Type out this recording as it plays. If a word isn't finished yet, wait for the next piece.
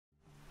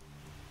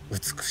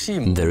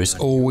There is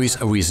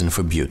always a reason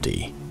for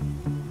beauty.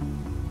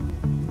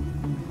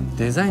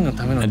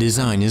 A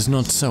design is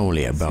not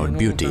solely about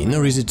beauty,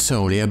 nor is it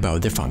solely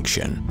about the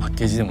function.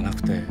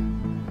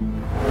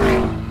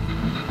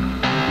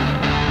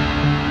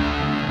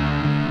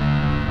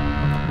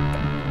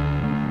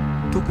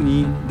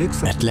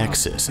 At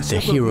Lexus, the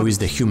hero is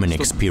the human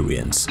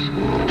experience.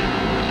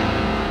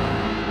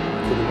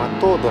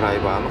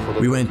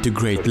 We went to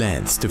great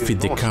lengths to fit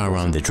the car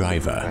around the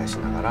driver.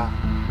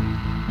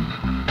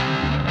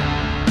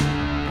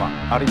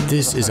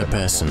 This is a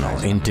personal,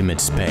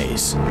 intimate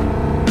space.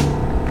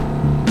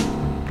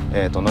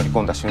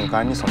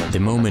 The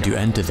moment you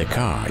enter the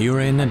car, you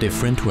are in a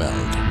different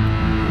world.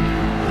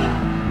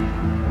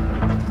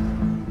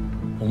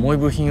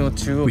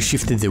 We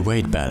shifted the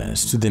weight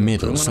balance to the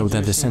middle so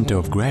that the center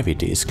of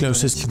gravity is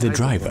closest to the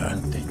driver.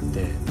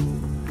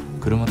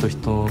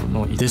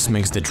 This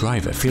makes the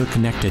driver feel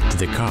connected to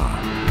the car.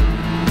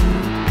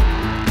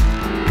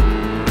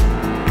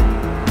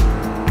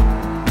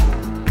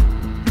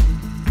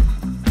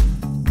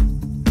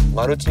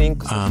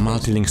 Our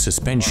multi-link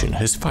suspension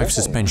has 5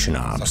 suspension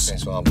arms.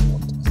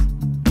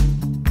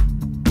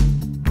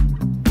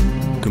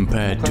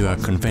 Compared to our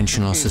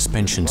conventional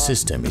suspension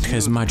system, it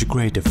has much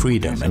greater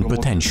freedom and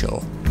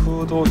potential.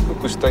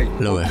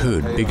 Lower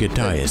hood, bigger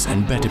tires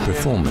and better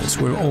performance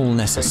were all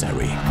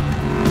necessary.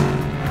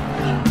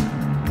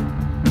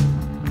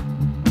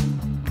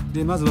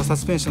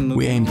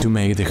 We aim to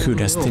make the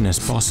hood as thin as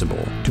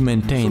possible to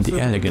maintain the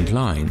elegant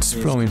lines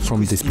flowing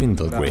from the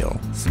spindle grille.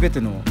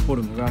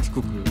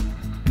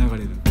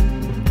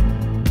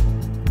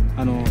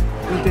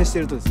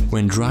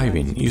 When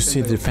driving, you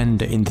see the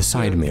fender in the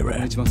side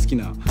mirror.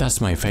 That's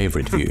my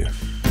favorite view.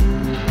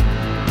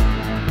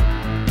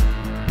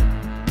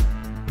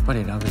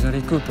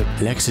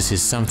 Lexus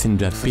is something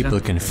that people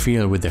can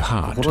feel with the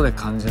heart.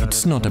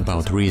 It's not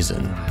about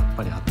reason.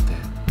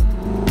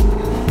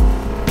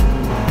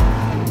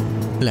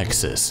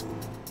 Lexus.